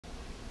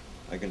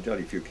I can tell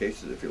you a few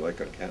cases if you like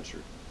on cancer.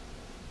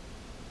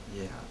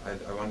 Yeah,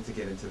 I wanted to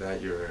get into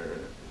that, your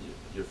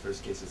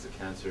first cases of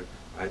cancer.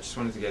 I just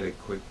wanted to get a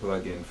quick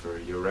plug in for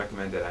your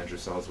recommended Andrew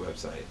Saul's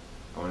website.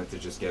 I wanted to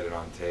just get it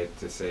on tape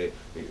to say,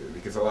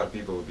 because a lot of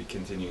people will be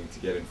continuing to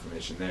get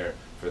information there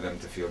for them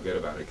to feel good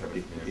about it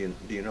coming from you.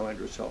 Do you know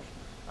Andrew Saul?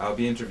 I'll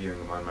be interviewing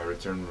him on my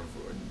return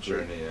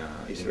journey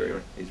He's in very, New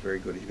York. he's very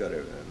good. He's got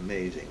an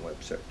amazing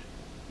website.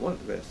 One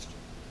of the best.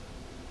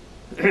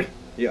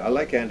 Yeah, I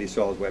like Andy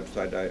Saul's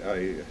website.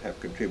 I have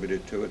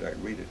contributed to it. I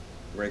read it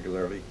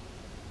regularly.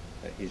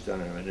 He's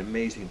done an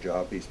amazing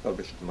job. He's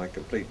published my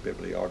complete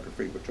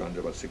bibliography, which runs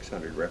about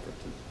 600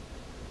 references.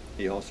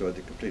 He also has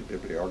the complete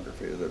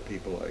bibliography of the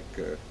people like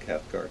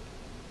Cathcart.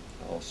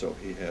 Also,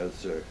 he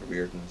has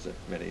Reardon's and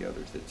many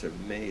others. It's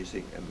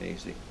amazing,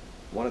 amazing.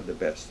 One of the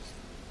best.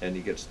 And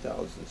he gets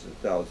thousands and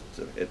thousands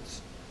of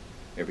hits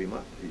every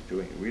month. He's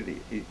doing really,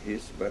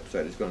 his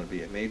website is going to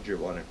be a major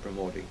one in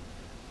promoting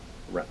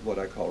what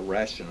I call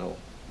rational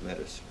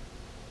medicine.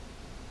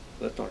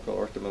 Let's not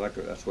call it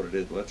orthomolecular, that's what it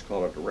is, but let's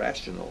call it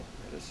rational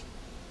medicine,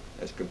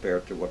 as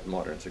compared to what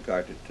modern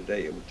psychiatry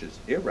today, which is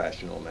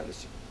irrational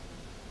medicine.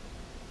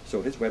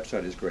 So his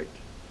website is great.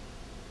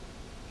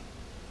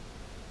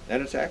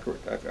 And it's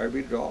accurate. I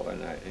read it all,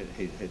 and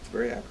it's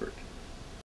very accurate.